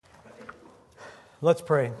Let's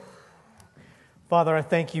pray. Father, I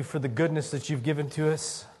thank you for the goodness that you've given to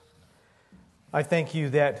us. I thank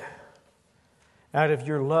you that out of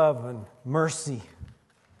your love and mercy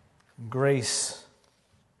and grace,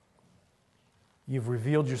 you've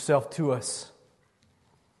revealed yourself to us.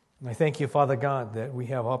 And I thank you, Father God, that we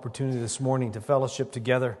have opportunity this morning to fellowship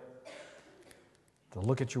together, to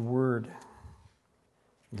look at your word,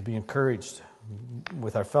 and to be encouraged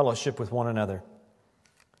with our fellowship with one another.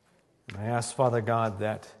 And I ask, Father God,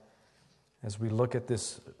 that as we look at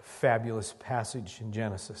this fabulous passage in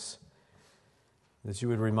Genesis, that you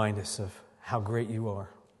would remind us of how great you are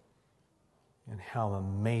and how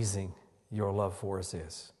amazing your love for us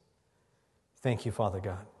is. Thank you, Father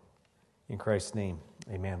God. In Christ's name,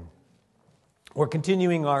 amen. We're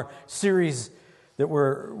continuing our series that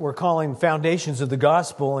we're calling Foundations of the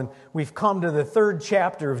Gospel, and we've come to the third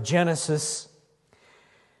chapter of Genesis.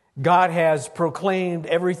 God has proclaimed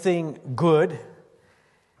everything good,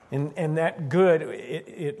 and that good,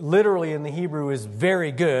 it literally in the Hebrew is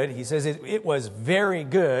very good. He says it was very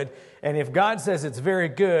good, and if God says it's very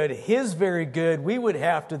good, His very good, we would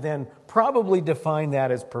have to then probably define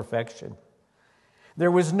that as perfection.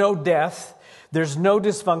 There was no death, there's no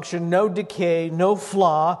dysfunction, no decay, no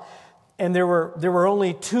flaw, and there were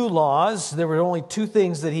only two laws. There were only two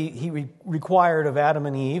things that he required of Adam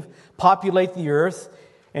and Eve: populate the earth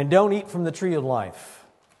and don't eat from the tree of life.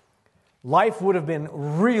 Life would have been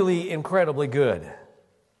really incredibly good.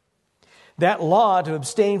 That law to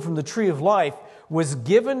abstain from the tree of life was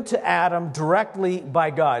given to Adam directly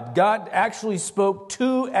by God. God actually spoke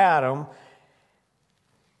to Adam.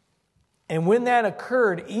 And when that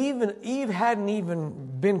occurred, Eve hadn't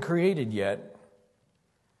even been created yet.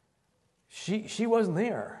 She wasn't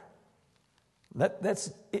there.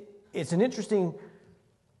 It's an interesting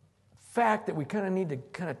fact that we kind of need to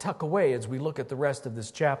kind of tuck away as we look at the rest of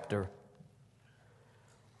this chapter.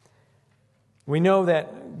 We know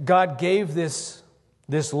that God gave this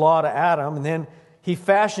law to Adam, and then He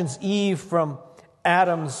fashions Eve from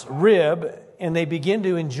Adam's rib, and they begin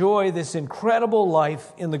to enjoy this incredible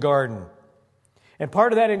life in the garden. And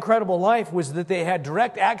part of that incredible life was that they had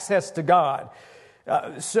direct access to God.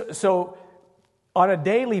 So on a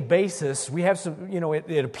daily basis, we have some,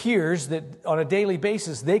 it appears that on a daily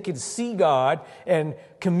basis they could see God and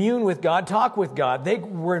commune with God, talk with God. They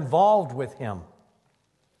were involved with Him.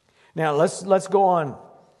 Now, let's go on.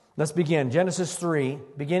 Let's begin. Genesis 3,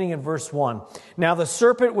 beginning in verse 1. Now the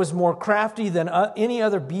serpent was more crafty than any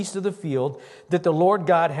other beast of the field that the Lord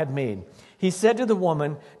God had made. He said to the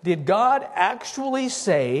woman, "Did God actually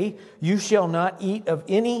say, 'You shall not eat of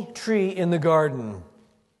any tree in the garden'?"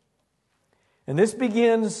 And this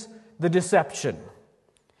begins the deception.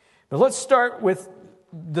 But let's start with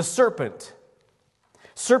the serpent.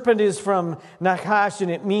 Serpent is from Nachash, and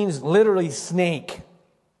it means literally snake.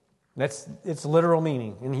 That's its literal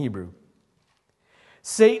meaning in Hebrew.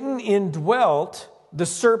 Satan indwelt the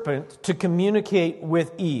serpent to communicate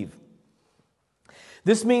with Eve.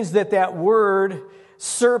 This means that word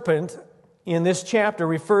serpent in this chapter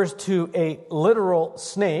refers to a literal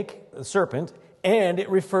snake, a serpent, and it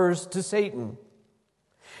refers to Satan.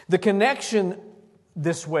 The connection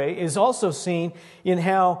this way is also seen in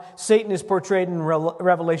how Satan is portrayed in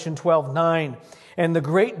Revelation 12:9. And the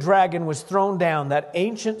great dragon was thrown down, that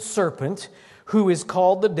ancient serpent who is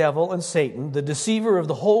called the devil and Satan, the deceiver of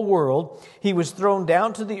the whole world. He was thrown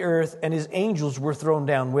down to the earth, and his angels were thrown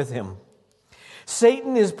down with him.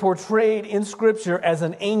 Satan is portrayed in Scripture as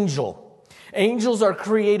an angel. Angels are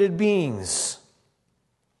created beings.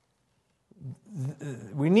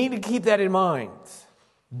 We need to keep that in mind.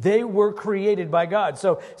 They were created by God.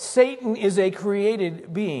 So Satan is a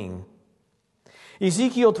created being.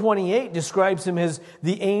 Ezekiel 28 describes him as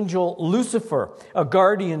the angel Lucifer, a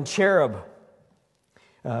guardian cherub.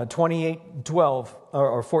 28:12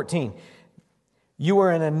 or 14. You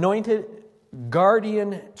are an anointed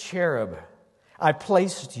guardian cherub. I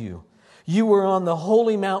placed you. You were on the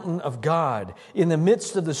holy mountain of God. In the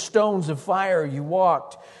midst of the stones of fire you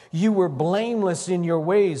walked. You were blameless in your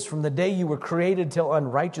ways from the day you were created till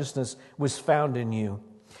unrighteousness was found in you.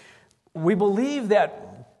 We believe that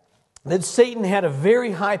Satan had a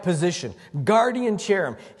very high position, guardian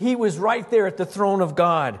cherub. He was right there at the throne of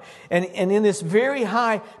God. And in this very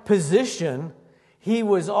high position, he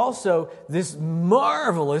was also this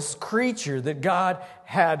marvelous creature that God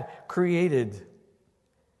had created.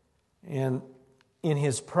 And in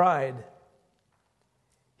his pride,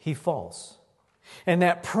 he falls. And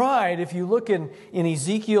that pride, if you look in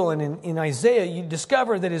Ezekiel and in Isaiah, you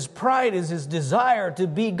discover that his pride is his desire to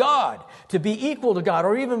be God, to be equal to God,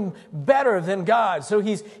 or even better than God. So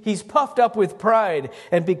he's puffed up with pride.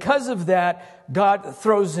 And because of that, God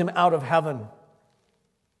throws him out of heaven.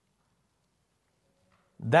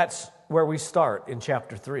 That's where we start in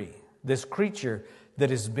chapter 3. This creature that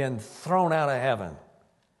has been thrown out of heaven,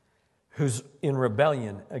 who's in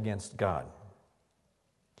rebellion against God.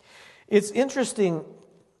 It's interesting,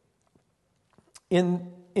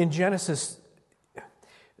 in Genesis,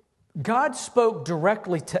 God spoke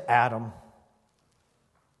directly to Adam.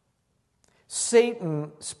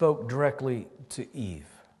 Satan spoke directly to Eve.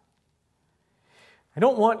 I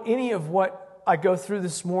don't want any of what I go through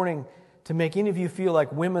this morning to make any of you feel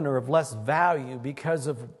like women are of less value because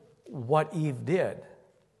of what Eve did.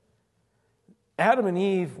 Adam and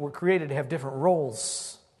Eve were created to have different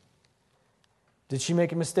roles. Did she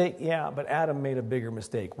make a mistake? Yeah, but Adam made a bigger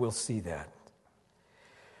mistake. We'll see that.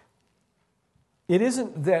 It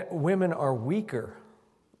isn't that women are weaker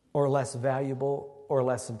or less valuable or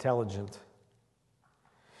less intelligent.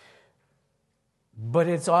 But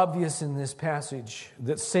it's obvious in this passage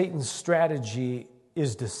that Satan's strategy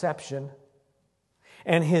is deception.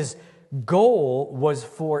 And his goal was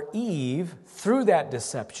for Eve, through that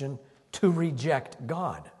deception, to reject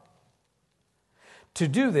God. To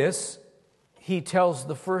do this, he tells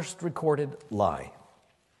the first recorded lie.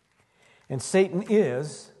 And Satan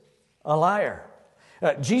is a liar.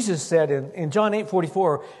 Jesus said in John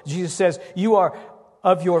 8:44, Jesus says, "You are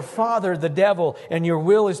of your father the devil, and your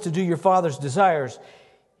will is to do your father's desires."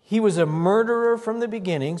 He was a murderer from the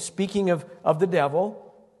beginning, speaking of the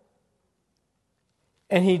devil.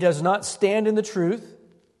 And he does not stand in the truth,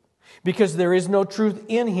 because there is no truth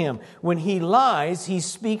in him. When he lies, he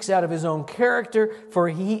speaks out of his own character, for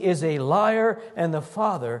he is a liar and the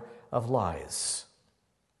father of lies.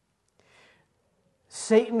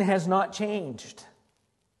 Satan has not changed.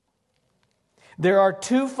 There are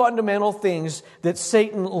two fundamental things that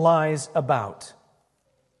Satan lies about.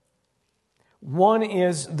 One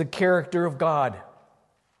is the character of God.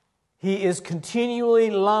 He is continually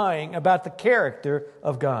lying about the character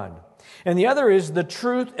of God. And the other is the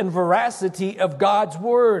truth and veracity of God's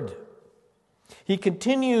Word. He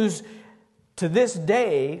continues to this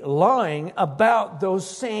day lying about those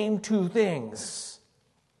same two things.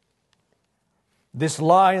 This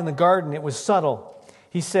lie in the garden, it was subtle.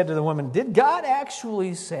 He said to the woman, "Did God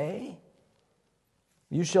actually say,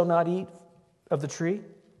 'You shall not eat of the tree'?"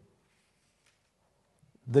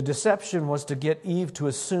 The deception was to get Eve to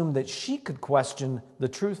assume that she could question the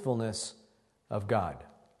truthfulness of God.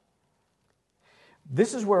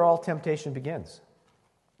 This is where all temptation begins.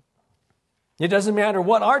 It doesn't matter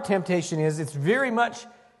what our temptation is, it's very much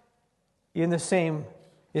in the same,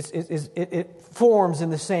 it forms in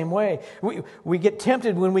the same way. We get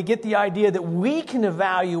tempted when we get the idea that we can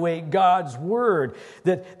evaluate God's Word,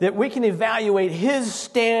 that we can evaluate His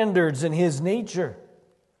standards and His nature.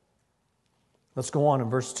 Let's go on in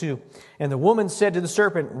verse 2. "And the woman said to the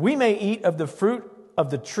serpent, 'We may eat of the fruit of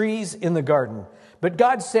the trees in the garden. But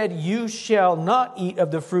God said, "You shall not eat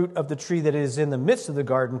of the fruit of the tree that is in the midst of the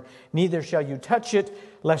garden, neither shall you touch it,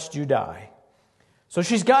 lest you die." So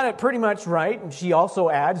she's got it pretty much right, and she also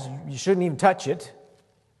adds, you shouldn't even touch it.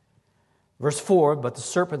 Verse 4, "But the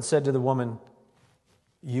serpent said to the woman,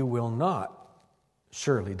 'You will not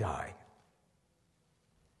surely die.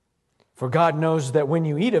 For God knows that when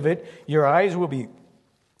you eat of it, your eyes will be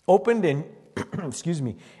opened and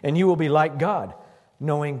and you will be like God,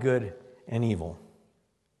 knowing good and evil.'"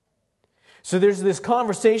 So there's this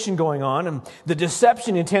conversation going on, and the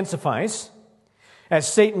deception intensifies as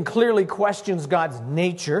Satan clearly questions God's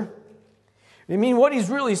nature. I mean, what he's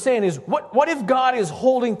really saying is, what if God is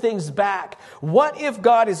holding things back? What if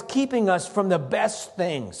God is keeping us from the best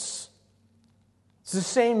things? It's the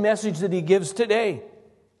same message that he gives today.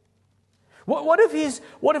 What if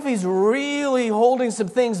he's really holding some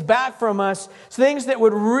things back from us, things that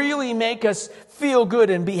would really make us feel good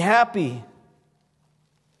and be happy?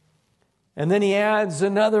 And then he adds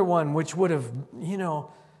another one which would have,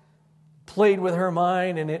 played with her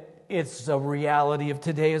mind, and it's a reality of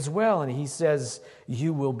today as well. And he says,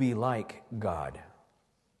 "You will be like God."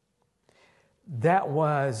 That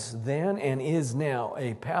was then and is now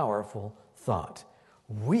a powerful thought.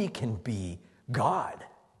 We can be God.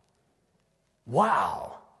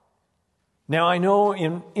 Wow. Now, I know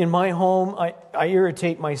in my home, I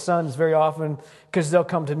irritate my sons very often because they'll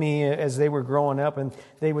come to me as they were growing up and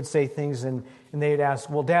they would say things and they'd ask,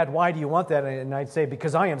 "Well, Dad, why do you want that?" And I'd say,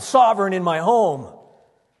 "Because I am sovereign in my home."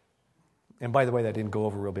 And by the way, that didn't go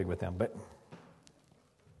over real big with them. But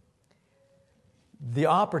the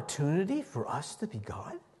opportunity for us to be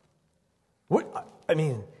God?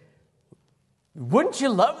 Wouldn't you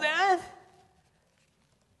love that?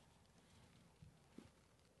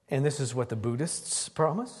 And this is what the Buddhists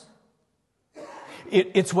promise.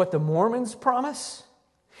 It's what the Mormons promise.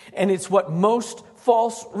 And it's what most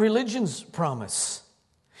false religions promise.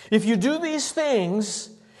 If you do these things,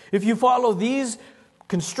 if you follow these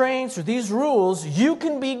constraints or these rules, you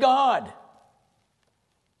can be God.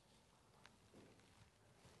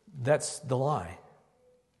 That's the lie.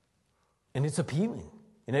 And it's appealing.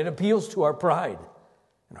 And it appeals to our pride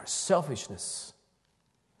and our selfishness.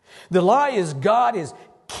 The lie is God is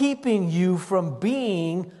keeping you from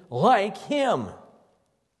being like Him.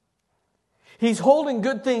 He's holding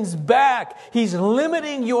good things back. He's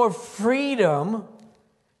limiting your freedom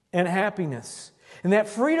and happiness. And that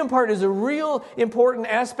freedom part is a real important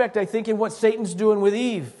aspect, I think, in what Satan's doing with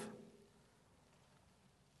Eve.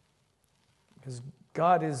 Because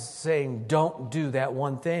God is saying, don't do that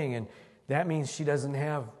one thing. And that means she doesn't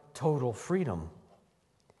have total freedom.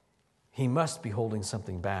 He must be holding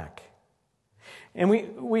something back. And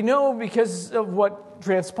we know because of what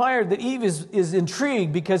transpired that Eve is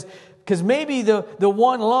intrigued because maybe the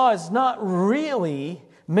one law is not really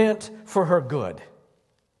meant for her good.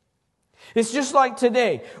 It's just like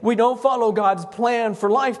today. We don't follow God's plan for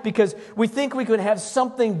life because we think we could have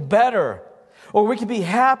something better, or we could be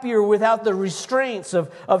happier without the restraints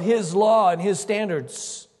of His law and His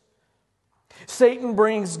standards. Satan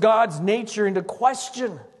brings God's nature into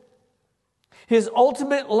question. His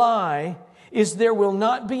ultimate lie is there will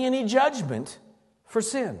not be any judgment for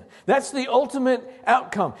sin. That's the ultimate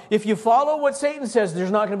outcome. If you follow what Satan says,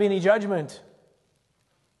 there's not going to be any judgment.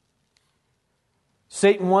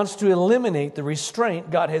 Satan wants to eliminate the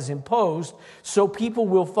restraint God has imposed so people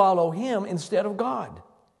will follow him instead of God.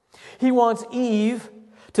 He wants Eve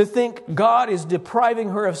to think God is depriving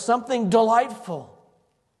her of something delightful.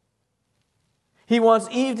 He wants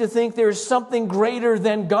Eve to think there's something greater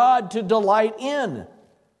than God to delight in.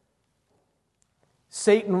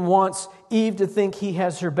 Satan wants Eve to think he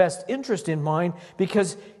has her best interest in mind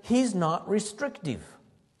because he's not restrictive.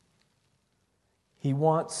 He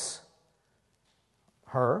wants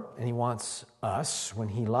her, and he wants us, when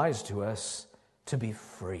he lies to us, to be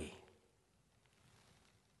free.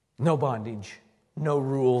 No bondage, no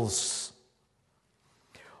rules.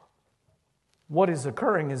 What is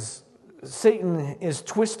occurring is Satan is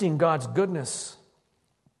twisting God's goodness.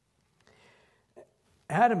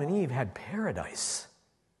 Adam and Eve had paradise.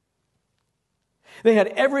 They had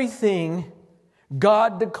everything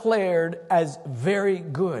God declared as very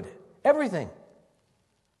good. Everything.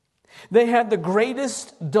 They had the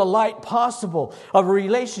greatest delight possible of a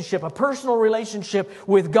relationship, a personal relationship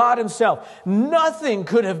with God Himself. Nothing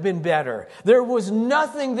could have been better. There was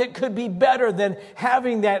nothing that could be better than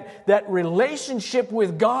having that relationship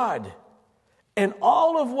with God. And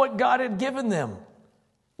all of what God had given them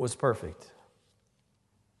was perfect.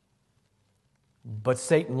 But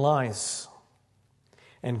Satan lies.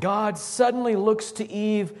 And God suddenly looks to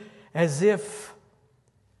Eve as if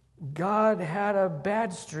God had a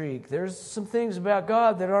bad streak. There's some things about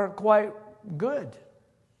God that aren't quite good.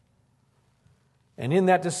 And in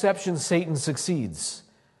that deception, Satan succeeds.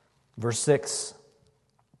 Verse 6.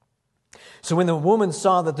 So when the woman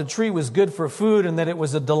saw that the tree was good for food and that it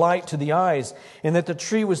was a delight to the eyes and that the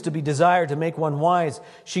tree was to be desired to make one wise,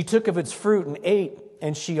 she took of its fruit and ate,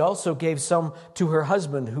 and she also gave some to her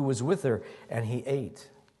husband who was with her, and he ate.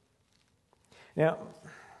 Now,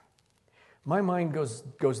 my mind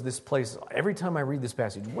goes this place every time I read this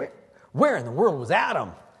passage. Where in the world was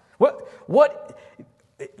Adam? What?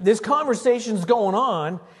 This conversation's going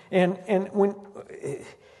on, and when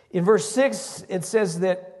in verse 6 it says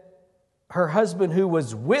that her husband who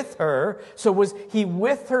was with her, so was he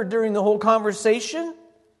with her during the whole conversation?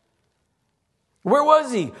 Where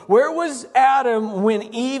was he? Where was Adam when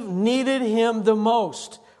Eve needed him the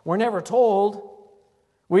most? We're never told.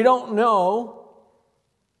 We don't know.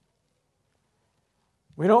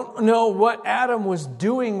 We don't know what Adam was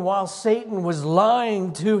doing while Satan was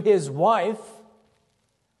lying to his wife.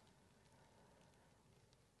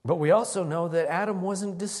 But we also know that Adam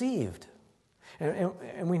wasn't deceived.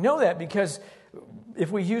 And we know that because if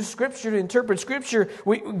we use Scripture to interpret Scripture,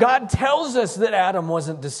 God tells us that Adam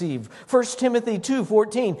wasn't deceived. 1 Timothy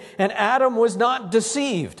 2:14, and Adam was not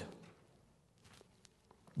deceived.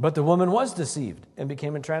 But the woman was deceived and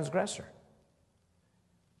became a transgressor.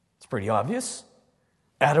 It's pretty obvious.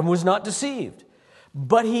 Adam was not deceived.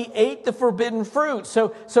 But he ate the forbidden fruit,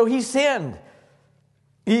 so he sinned.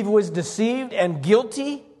 Eve was deceived and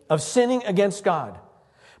guilty of sinning against God.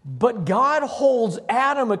 But God holds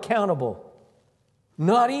Adam accountable.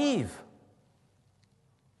 not Eve.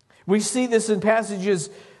 We see this in passages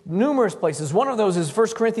numerous places. One of those is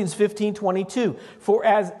 1 Corinthians 15:22. For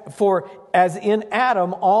as in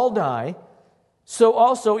Adam all die, so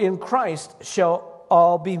also in Christ shall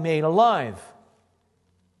all be made alive.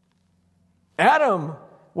 Adam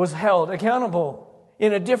was held accountable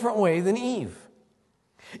in a different way than Eve.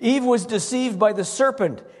 Eve was deceived by the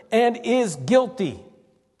serpent and is guilty.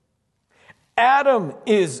 Adam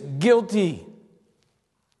is guilty.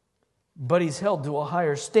 But he's held to a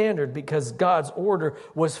higher standard because God's order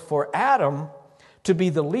was for Adam to be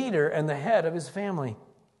the leader and the head of his family.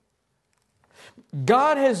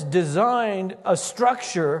 God has designed a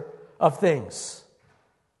structure of things,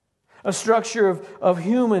 a structure of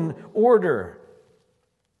human order.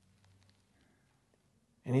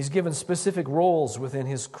 And he's given specific roles within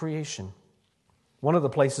his creation. One of the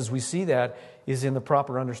places we see that is in the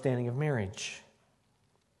proper understanding of marriage.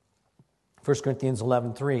 1 Corinthians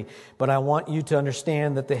 11:3. But I want you to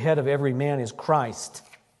understand that the head of every man is Christ.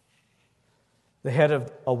 The head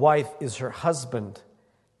of a wife is her husband,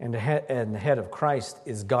 and the head of Christ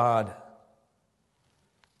is God.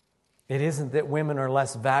 It isn't that women are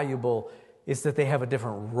less valuable, it's that they have a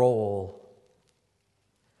different role.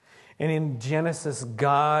 And in Genesis,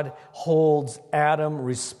 God holds Adam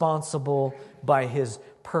responsible by his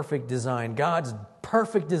perfect design. God's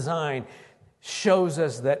perfect design shows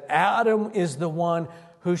us that Adam is the one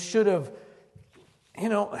who should have,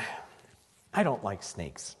 I don't like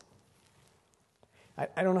snakes.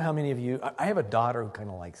 I don't know how many of you, I have a daughter who kind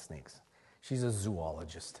of likes snakes. She's a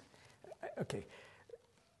zoologist. Okay.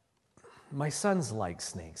 My sons like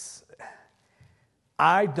snakes.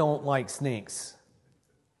 I don't like snakes.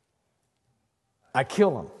 I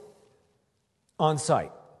kill them on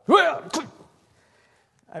sight.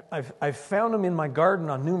 I've found them in my garden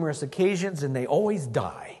on numerous occasions, and they always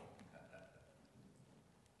die.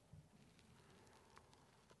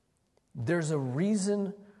 There's a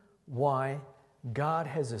reason why God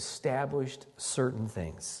has established certain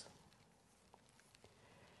things.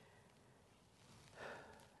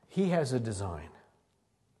 He has a design.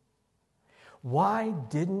 Why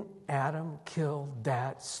didn't Adam kill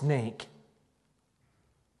that snake?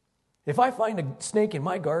 If I find a snake in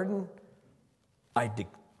my garden, I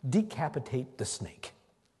decapitate the snake.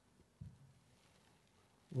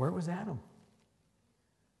 Where was Adam?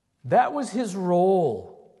 That was his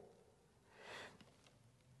role.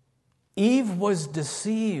 Eve was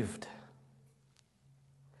deceived,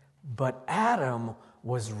 but Adam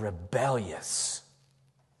was rebellious.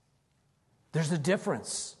 There's a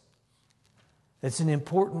difference. It's an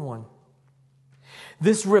important one.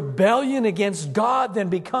 This rebellion against God then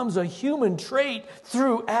becomes a human trait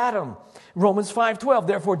through Adam. Romans 5:12,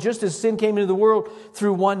 therefore just as sin came into the world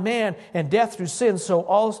through one man and death through sin,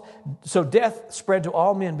 so death spread to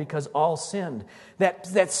all men because all sinned.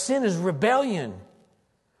 That sin is rebellion.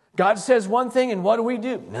 God says one thing and what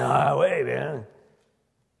do? No, wait, man.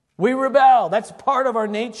 We rebel. That's part of our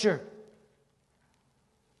nature.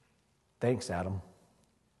 Thanks, Adam.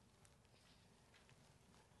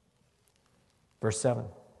 Verse 7.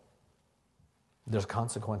 There's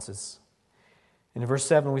consequences. And in verse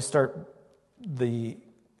 7, we start the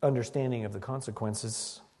understanding of the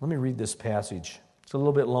consequences. Let me read this passage. It's a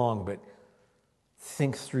little bit long, but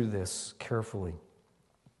think through this carefully.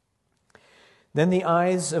 Then the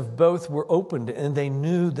eyes of both were opened, and they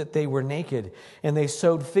knew that they were naked. And they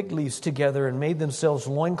sewed fig leaves together and made themselves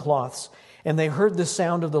loincloths. And they heard the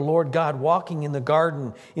sound of the Lord God walking in the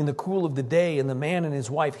garden in the cool of the day. And the man and his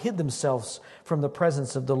wife hid themselves from the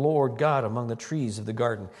presence of the Lord God among the trees of the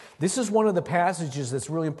garden. This is one of the passages that's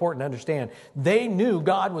really important to understand. They knew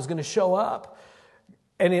God was going to show up.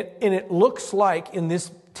 And it looks like in this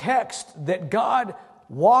text that God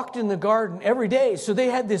walked in the garden every day. So they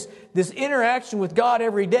had this interaction with God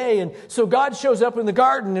every day. And so God shows up in the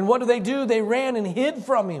garden. And what do? They ran and hid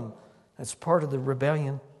from him. That's part of the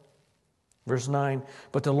rebellion. Verse 9,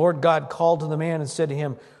 but the Lord God called to the man and said to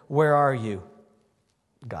him, where are you?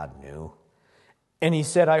 God knew. And he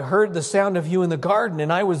said, I heard the sound of you in the garden,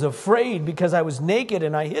 and I was afraid because I was naked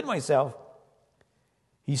and I hid myself.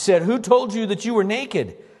 He said, who told you that you were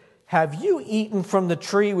naked? Have you eaten from the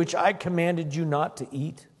tree which I commanded you not to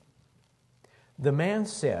eat? The man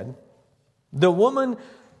said, the woman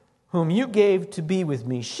whom you gave to be with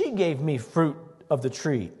me, she gave me fruit of the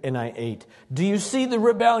tree, and I ate. Do you see the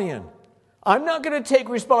rebellion? I'm not going to take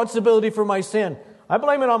responsibility for my sin. I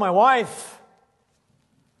blame it on my wife.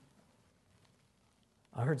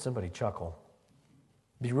 I heard somebody chuckle.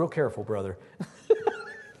 Be real careful, brother.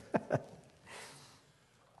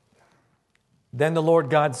 Then the Lord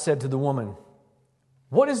God said to the woman,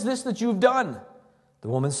 what is this that you've done? The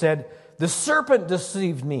woman said, "The serpent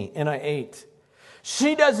deceived me and I ate."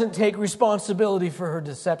 She doesn't take responsibility for her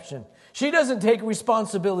deception. She doesn't take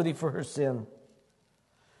responsibility for her sin.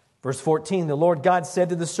 Verse 14, the Lord God said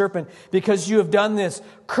to the serpent, "Because you have done this,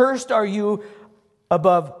 cursed are you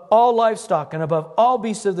above all livestock and above all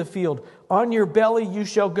beasts of the field. On your belly you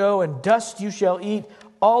shall go, and dust you shall eat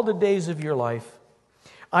all the days of your life.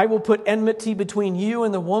 I will put enmity between you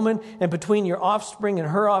and the woman, and between your offspring and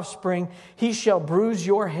her offspring. He shall bruise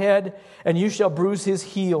your head, and you shall bruise his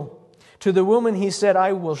heel." To the woman he said,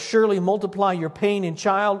 "I will surely multiply your pain in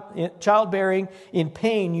childbearing. In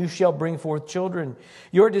pain you shall bring forth children.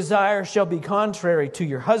 Your desire shall be contrary to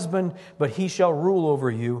your husband, but he shall rule over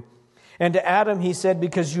you." And to Adam he said,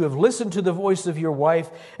 "Because you have listened to the voice of your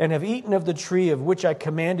wife and have eaten of the tree of which I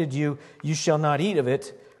commanded you, you shall not eat of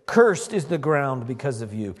it. Cursed is the ground because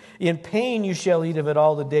of you. In pain you shall eat of it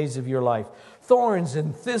all the days of your life. Thorns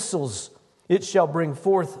and thistles it shall bring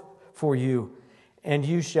forth for you, and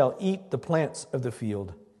you shall eat the plants of the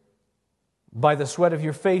field. By the sweat of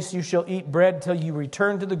your face you shall eat bread till you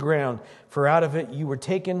return to the ground, for out of it you were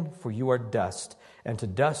taken, for you are dust, and to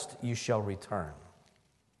dust you shall return."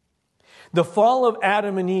 The fall of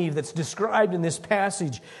Adam and Eve that's described in this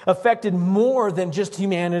passage affected more than just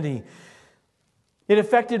humanity. It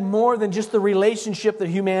affected more than just the relationship that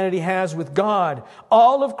humanity has with God.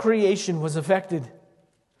 All of creation was affected.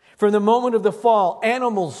 From the moment of the fall,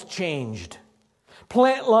 animals changed.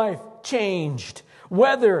 Plant life changed.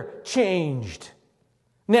 Weather changed.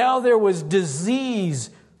 Now there was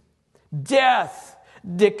disease, death,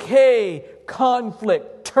 decay,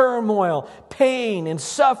 conflict, turmoil, pain, and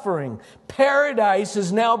suffering. Paradise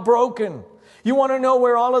is now broken. You want to know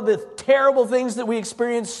where all of the terrible things that we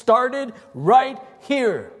experienced started? Right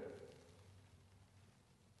here.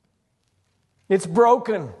 It's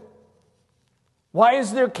broken. Why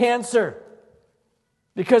is there cancer?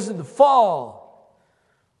 Because of the fall.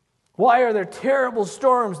 Why are there terrible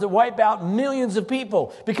storms that wipe out millions of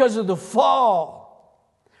people? Because of the fall.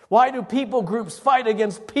 Why do people groups fight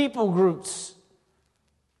against people groups?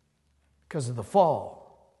 Because of the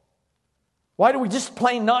fall. Why do we just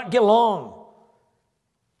plain not get along?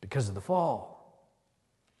 Because of the fall.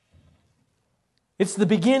 It's the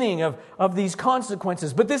beginning of these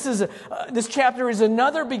consequences. But this chapter is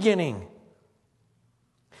another beginning.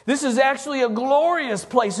 This is actually a glorious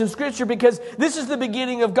place in Scripture because this is the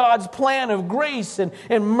beginning of God's plan of grace and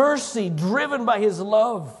mercy driven by His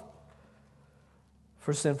love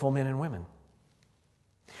for sinful men and women.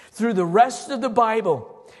 Through the rest of the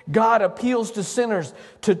Bible, God appeals to sinners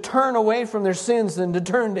to turn away from their sins and to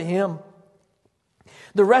turn to Him.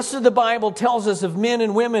 The rest of the Bible tells us of men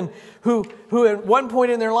and women who at one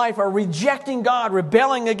point in their life are rejecting God,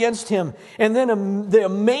 rebelling against Him. And then the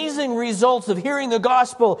amazing results of hearing the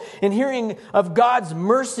gospel and hearing of God's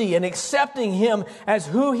mercy and accepting Him as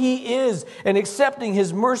who He is and accepting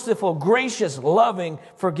His merciful, gracious, loving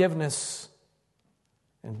forgiveness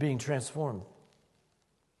and being transformed.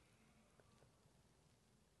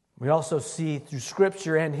 We also see through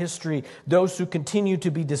Scripture and history those who continue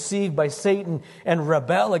to be deceived by Satan and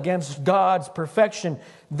rebel against God's perfection.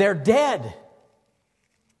 They're dead.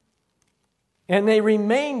 And they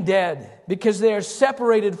remain dead because they are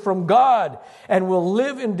separated from God and will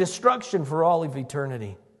live in destruction for all of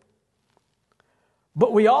eternity.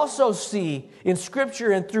 But we also see in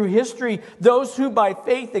Scripture and through history those who by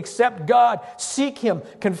faith accept God, seek Him,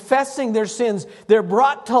 confessing their sins. They're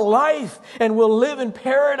brought to life and will live in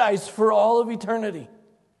paradise for all of eternity.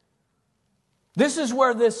 This is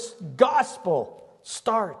where this gospel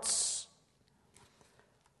starts.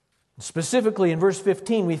 Specifically in verse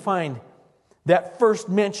 15 we find that first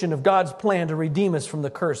mention of God's plan to redeem us from the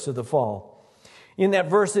curse of the fall. In that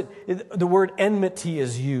verse the word enmity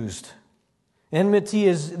is used. Enmity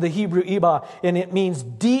is the Hebrew ibah, and it means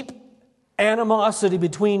deep animosity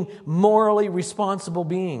between morally responsible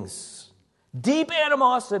beings. Deep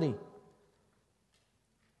animosity.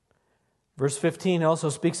 Verse 15 also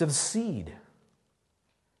speaks of seed.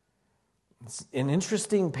 It's an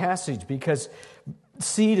interesting passage because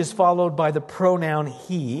seed is followed by the pronoun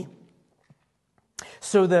he.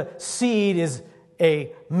 So the seed is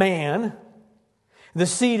a man. The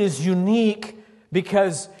seed is unique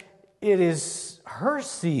because it is her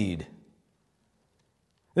seed.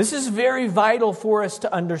 This is very vital for us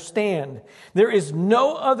to understand. There is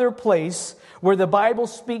no other place where the Bible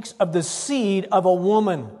speaks of the seed of a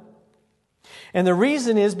woman. And the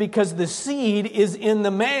reason is because the seed is in the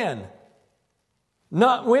man,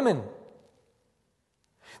 not women.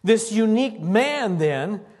 This unique man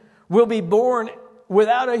then will be born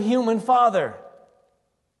without a human father.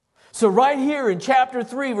 So right here in chapter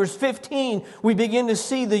 3, verse 15, we begin to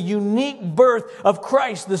see the unique birth of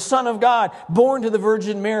Christ, the Son of God, born to the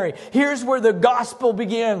Virgin Mary. Here's where the gospel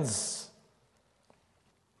begins.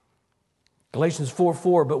 Galatians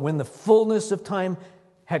 4:4, but when the fullness of time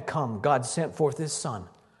had come, God sent forth His Son,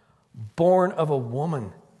 born of a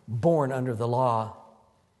woman, born under the law.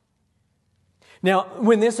 Now,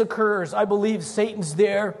 when this occurs, I believe Satan's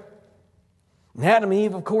there. And Adam and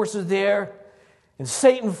Eve, of course, are there. And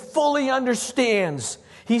Satan fully understands.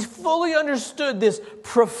 He's fully understood this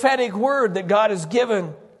prophetic word that God has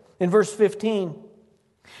given in verse 15.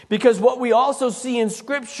 Because what we also see in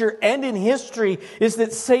Scripture and in history is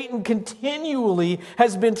that Satan continually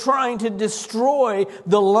has been trying to destroy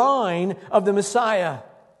the line of the Messiah.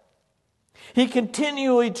 He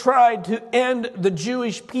continually tried to end the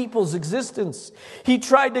Jewish people's existence. He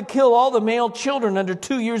tried to kill all the male children under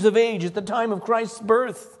 2 years of age at the time of Christ's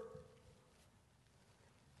birth.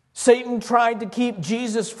 Satan tried to keep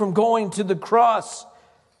Jesus from going to the cross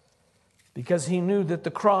because he knew that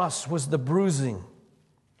the cross was the bruising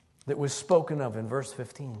that was spoken of in verse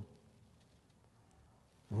 15.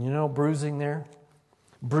 You know, bruising there?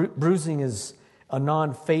 Bruising is a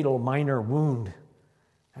non-fatal minor wound.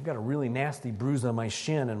 I've got a really nasty bruise on my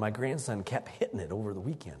shin, and my grandson kept hitting it over the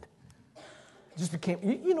weekend. It just became,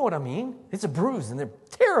 you know what I mean? It's a bruise, and they're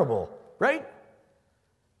terrible, right?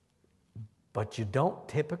 But you don't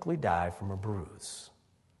typically die from a bruise.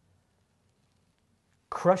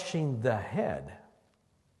 Crushing the head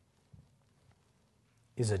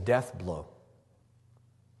is a death blow.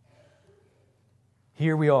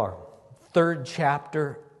 Here we are, 3rd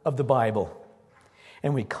chapter of the Bible,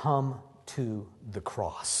 and we come to the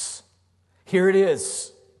cross. Here it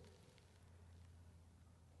is.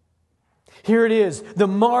 Here it is, the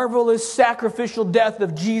marvelous sacrificial death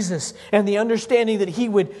of Jesus and the understanding that He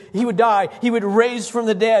would die, He would raise from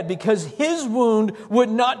the dead because His wound would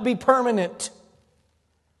not be permanent.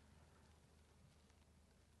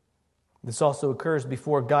 This also occurs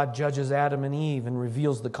before God judges Adam and Eve and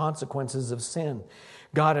reveals the consequences of sin.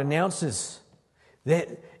 God announces that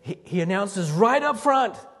He announces right up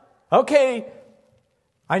front, okay,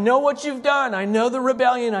 I know what you've done. I know the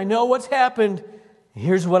rebellion. I know what's happened.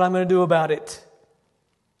 Here's what I'm going to do about it.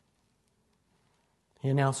 He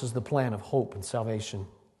announces the plan of hope and salvation.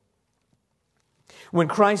 When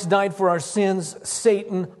Christ died for our sins,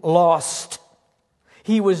 Satan lost.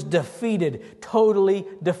 He was defeated, totally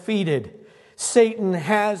defeated. Satan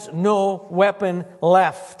has no weapon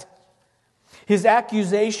left. His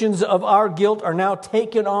accusations of our guilt are now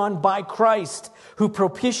taken on by Christ, who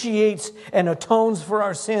propitiates and atones for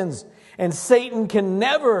our sins. And Satan can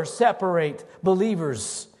never separate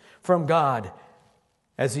believers from God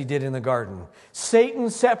as he did in the garden.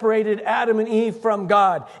 Satan separated Adam and Eve from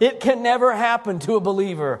God. It can never happen to a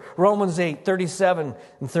believer. Romans 8:37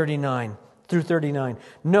 and 39 through 39.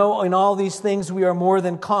 No, in all these things we are more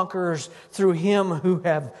than conquerors through Him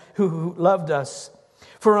who loved us.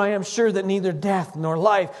 For I am sure that neither death, nor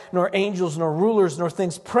life, nor angels, nor rulers, nor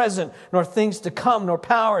things present, nor things to come, nor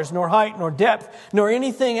powers, nor height, nor depth, nor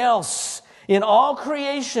anything else in all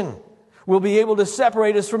creation will be able to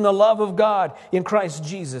separate us from the love of God in Christ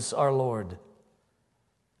Jesus our Lord.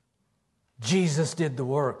 Jesus did the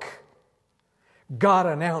work. God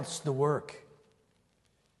announced the work.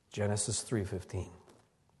 Genesis 3:15.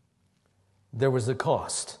 There was a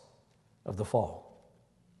cost of the fall.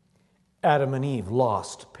 Adam and Eve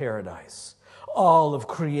lost paradise. All of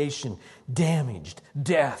creation damaged,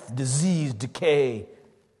 death, disease, decay.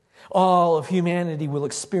 All of humanity will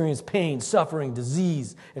experience pain, suffering,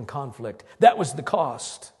 disease, and conflict. That was the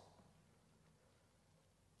cost.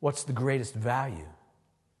 What's the greatest value?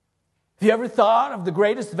 Have you ever thought of the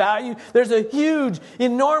greatest value? There's a huge,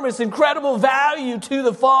 enormous, incredible value to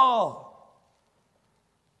the fall.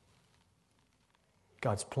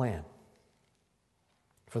 God's plan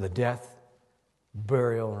for the death,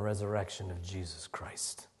 burial, and resurrection of Jesus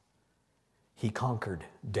Christ. He conquered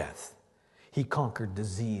death. He conquered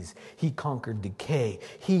disease. He conquered decay.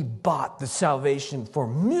 He bought the salvation for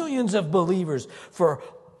millions of believers. For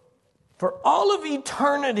all of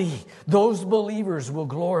eternity, those believers will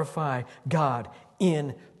glorify God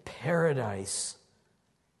in paradise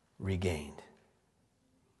regained.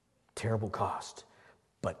 Terrible cost,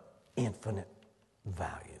 but infinite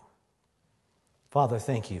value. Father,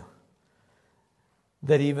 thank you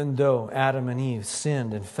that even though Adam and Eve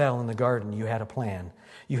sinned and fell in the garden, you had a plan.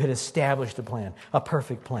 You had established a plan, a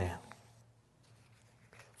perfect plan.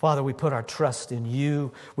 Father, we put our trust in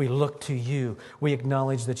you. We look to you. We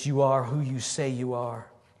acknowledge that you are who you say you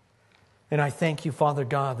are. And I thank you, Father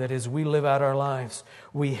God, that as we live out our lives,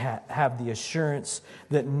 we have the assurance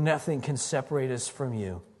that nothing can separate us from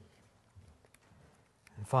you.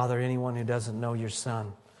 And Father, anyone who doesn't know your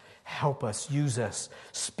Son, help us, use us,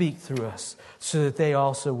 speak through us, so that they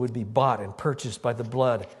also would be bought and purchased by the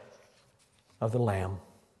blood of the Lamb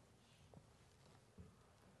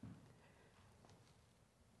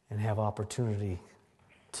and have opportunity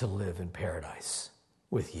to live in paradise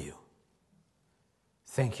with you.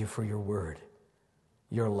 Thank you for your word,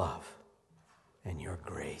 your love, and your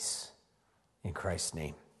grace. In Christ's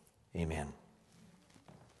name, amen.